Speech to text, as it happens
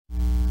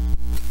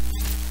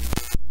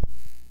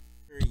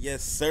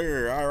Yes,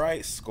 sir. All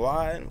right,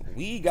 squad.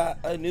 We got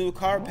a new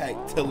car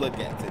pack to look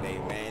at today,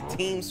 man.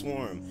 Team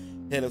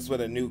Swarm hit us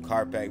with a new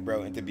car pack,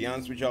 bro. And to be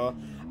honest with y'all,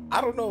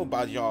 I don't know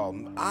about y'all.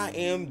 I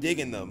am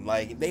digging them.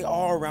 Like, they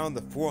are around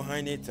the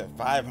 400 to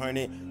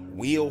 500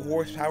 wheel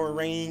horsepower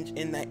range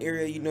in that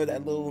area. You know,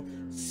 that little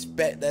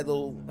spec, that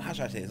little, how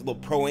should I say this? A little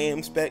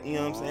Pro-Am spec, you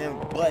know what I'm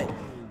saying? But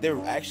they're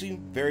actually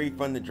very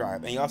fun to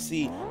drive, and y'all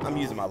see I'm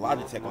using my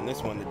Logitech on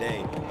this one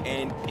today,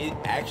 and it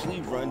actually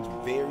runs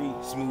very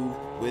smooth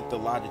with the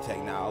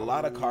Logitech. Now, a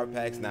lot of car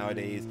packs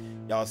nowadays,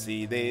 y'all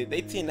see they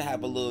tend to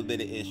have a little bit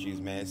of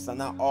issues, man. So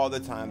not all the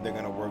time they're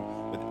gonna work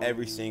with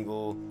every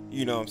single,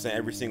 you know what I'm saying,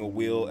 every single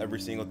wheel, every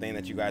single thing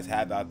that you guys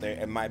have out there.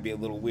 It might be a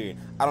little weird.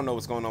 I don't know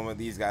what's going on with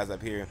these guys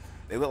up here.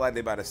 They look like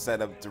they're about to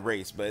set up to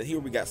race, but here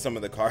we got some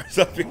of the cars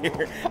up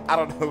here. I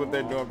don't know what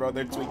they're doing, bro.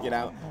 They're tweaking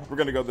out. We're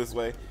gonna go this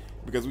way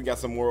because we got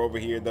some more over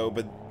here though.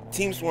 But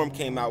Team Swarm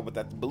came out with,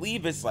 I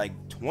believe it's like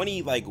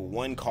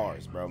 21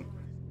 cars, bro.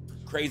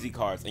 Crazy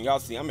cars. And y'all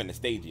see I'm in the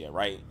Stadia,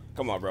 right?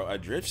 Come on, bro. A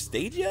drift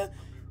Stadia?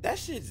 That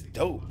shit's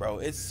dope, bro.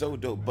 It's so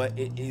dope, but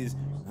it is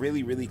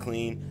really, really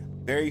clean.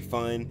 Very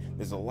fun.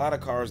 There's a lot of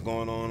cars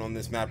going on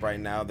this map right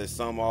now. There's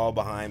some all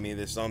behind me.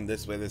 There's some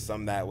this way. There's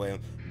some that way.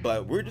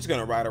 But we're just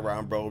gonna ride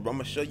around, bro. I'm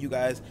gonna show you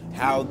guys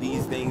how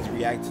these things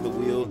react to the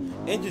wheel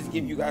and just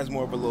give you guys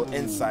more of a little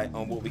insight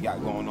on what we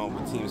got going on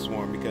with Team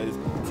Swarm, because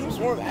Team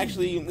Swarm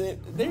actually,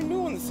 they're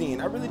new on the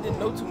scene. I really didn't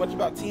know too much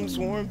about Team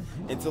Swarm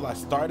until I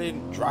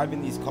started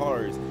driving these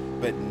cars.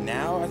 But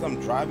now as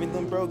I'm driving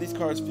them, bro, these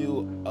cars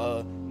feel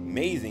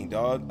amazing,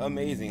 dog.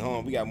 Amazing. Hold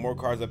on, we got more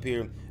cars up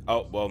here.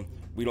 Oh, well,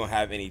 we don't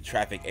have any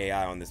traffic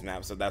AI on this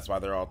map, so that's why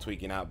they're all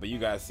tweaking out. But you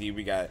guys see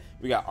we got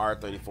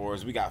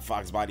R34s, we got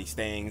Fox body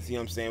Stangs, you know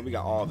what I'm saying? We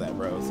got all that,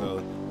 bro.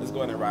 So let's go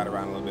ahead and ride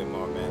around a little bit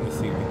more, man. Let's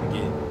see if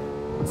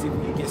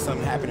we can get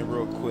something happening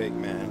real quick,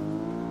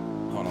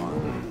 man. Hold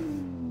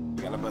on.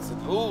 We gotta bust it.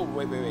 Oh,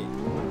 wait.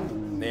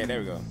 There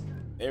we go.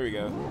 There we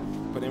go.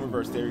 Put in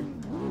reverse theory.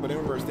 Put in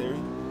reverse theory.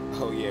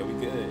 Oh yeah, we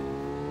good.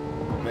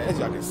 Man, as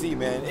y'all can see,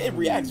 man, it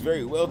reacts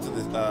very well to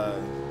this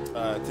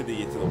to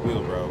the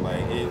wheel, bro.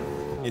 Like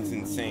it's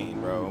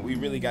insane, bro. We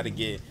really got to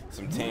get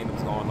some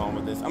tandems going on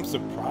with this. I'm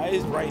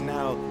surprised right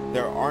now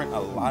there aren't a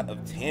lot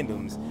of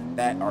tandems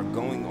that are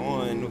going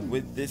on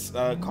with this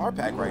car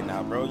pack right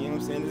now, bro. You know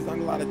what I'm saying? There's not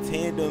a lot of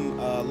tandem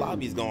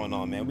lobbies going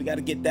on, man. We got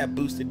to get that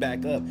boosted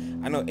back up.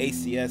 I know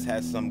ACS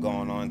has some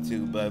going on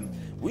too, but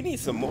we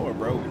need some more,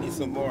 bro. We need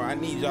some more. I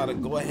need y'all to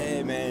go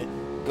ahead, man.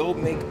 Go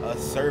make a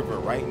server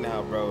right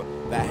now, bro,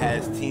 that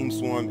has Team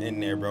Swarm in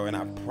there, bro. And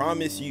I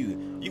promise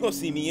you, you're gonna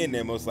see me in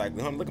there most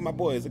likely. Look at my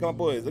boys. Look at my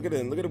boys. Look at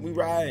them. Look at them. We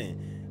riding.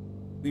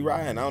 We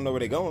riding. I don't know where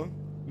they going,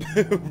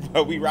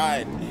 but we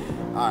riding.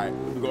 All right,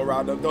 we go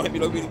around them. Don't hit me.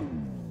 Don't hit me.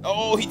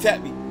 Oh, he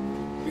tapped me.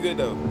 We good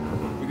though.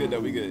 We good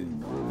though. We good.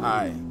 All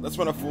right, let's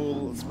run a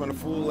full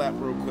lap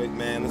real quick,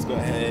 man. Let's go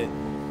ahead.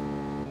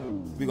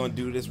 We're gonna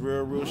do this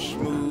real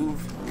smooth,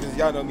 because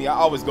y'all know me, I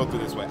always go through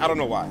this way. I don't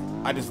know why.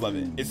 I just love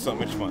it. It's so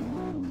much fun.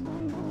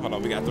 Hold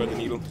on, we gotta thread the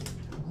needle.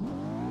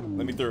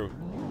 Let me through.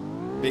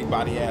 Big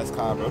body ass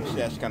car, bro. Shit,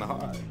 that's kind of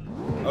hard.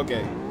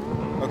 Okay.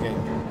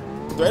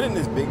 Threading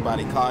this big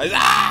body car is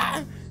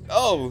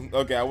Oh,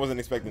 okay. I wasn't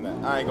expecting that.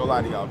 I ain't gonna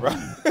lie to y'all, bro.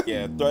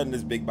 Yeah, threading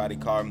this big body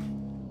car,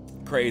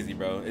 crazy,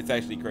 bro. It's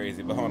actually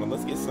crazy. But hold on,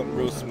 let's get something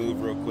real smooth,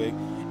 real quick.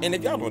 And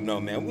if y'all don't know,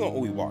 man, we on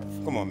Uwe Warf.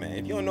 Come on, man.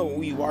 If you don't know what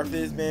Uwe Warf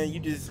is, man,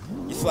 you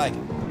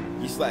slacking.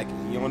 You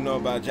slacking. You don't know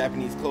about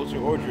Japanese culture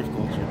or drift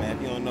culture, man.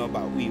 If you don't know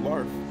about Uwe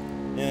Warf,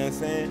 you know what I'm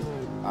saying?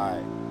 All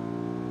right,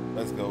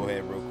 let's go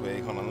ahead real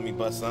quick. Hold on, let me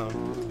bust some.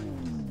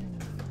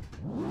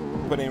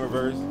 Put it in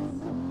reverse.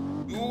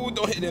 Ooh,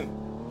 don't hit him.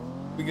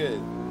 We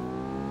good.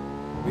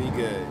 We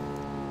good.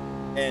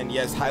 And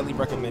yes, highly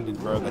recommended,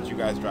 bro, that you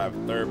guys drive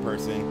third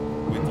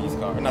person with these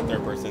cars. Not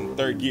third person,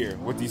 third gear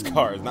with these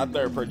cars. Not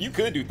third person. You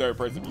could do third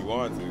person if you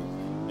want to. You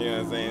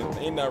know what I'm saying?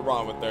 Ain't nothing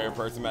wrong with third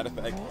person. Matter of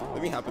fact,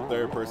 let me hop in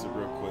third person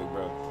real quick,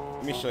 bro.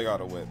 Let me show y'all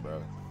the whip,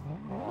 bro.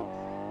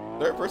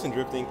 Third person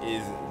drifting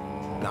is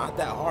not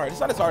that hard. It's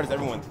not as hard as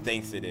everyone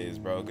thinks it is,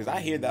 bro, because I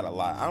hear that a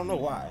lot. I don't know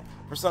why.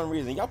 For some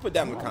reason, y'all put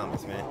down in the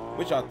comments, man,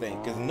 what y'all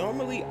think, because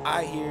normally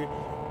I hear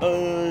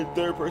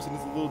third person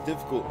is a little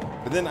difficult,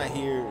 but then I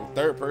hear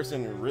third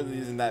person really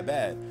isn't that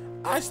bad.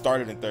 I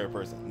started in third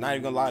person, not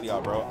even gonna lie to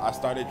y'all, bro. I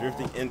started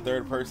drifting in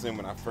third person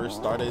when I first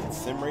started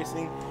sim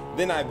racing.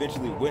 Then I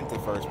eventually went to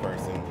first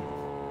person,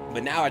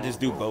 but now I just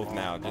do both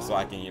now, just so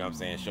I can, you know what I'm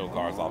saying, show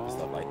cars off and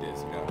stuff like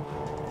this, you know.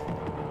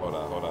 Hold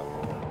up.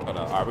 All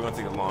right, we're gonna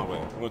take the long way.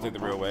 We're gonna take the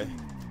real way.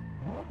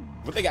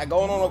 What they got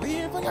going on over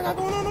here? What they got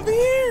going on over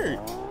here?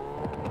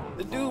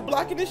 The dude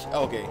blocking this.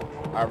 Okay.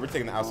 All right, we're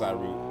taking the outside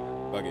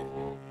route. Fuck it.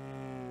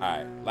 All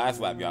right, last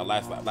lap, y'all.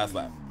 Last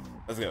lap.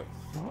 Let's go.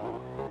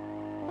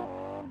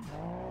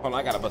 Hold on,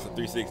 I gotta bust a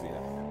 360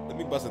 now. Let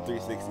me bust a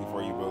 360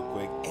 for you real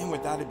quick, and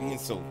without it being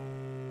so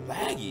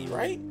laggy,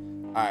 right?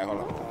 All right,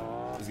 hold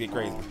on. Let's get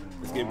crazy.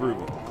 Let's get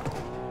groovy.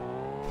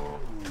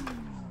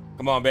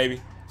 Come on,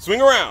 baby. Swing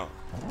around.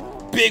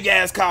 Big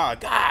ass car.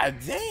 God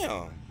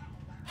damn.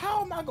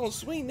 How am I gonna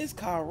swing this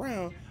car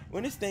around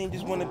when this thing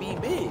just want to be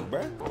big,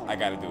 bro. I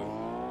gotta do it.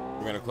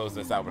 We're gonna close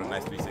this out with a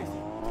nice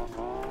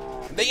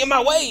 360. They in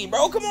my way,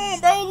 bro. Come on,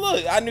 bro.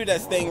 Look, I knew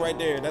that thing right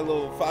there, that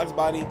little fox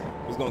body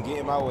was gonna get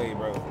in my way,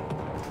 bro.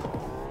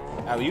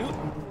 Alley-oop.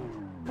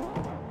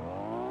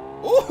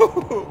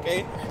 Ooh,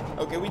 okay.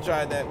 Okay, we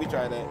tried that. We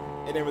tried that.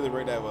 It didn't really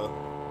work that well.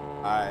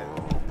 All right,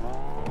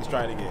 let's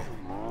try it again.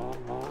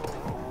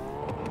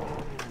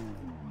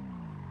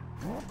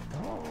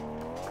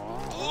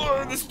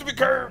 Oh, this stupid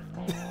curve.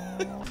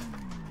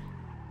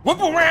 Whip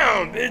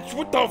around, bitch.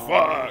 What the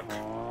fuck?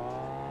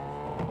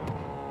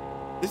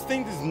 This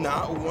thing does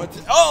not want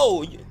to.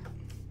 Oh,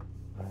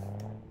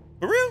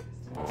 for real?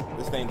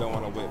 This thing don't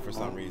want to whip for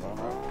some reason,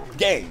 bro.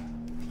 Gang,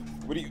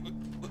 what do you?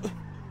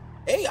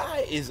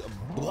 AI is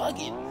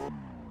bugging.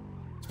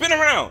 Spin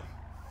around.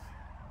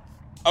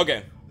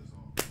 Okay.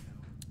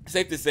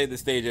 Safe to say the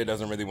stage here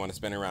doesn't really want to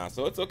spin around,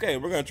 so it's okay.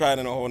 We're gonna try it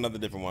in a whole another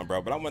different one,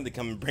 bro. But I wanted to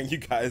come and bring you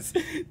guys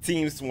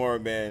Team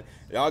Swarm, man.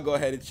 Y'all go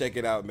ahead and check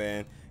it out,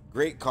 man.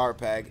 Great car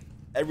pack.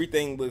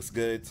 Everything looks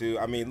good too.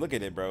 I mean, look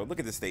at it, bro. Look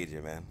at the stage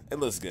here, man. It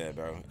looks good,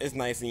 bro. It's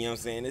nice, and you know what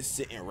I'm saying? It's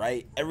sitting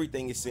right.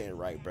 Everything is sitting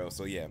right, bro.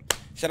 So yeah,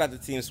 shout out to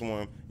Team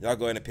Swarm. Y'all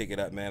go ahead and pick it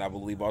up, man. I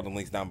will leave all the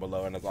links down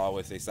below. And as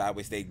always, say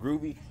sideways, stay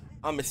groovy.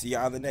 I'm gonna see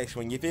y'all on the next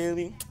one. You feel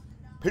me?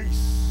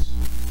 Peace.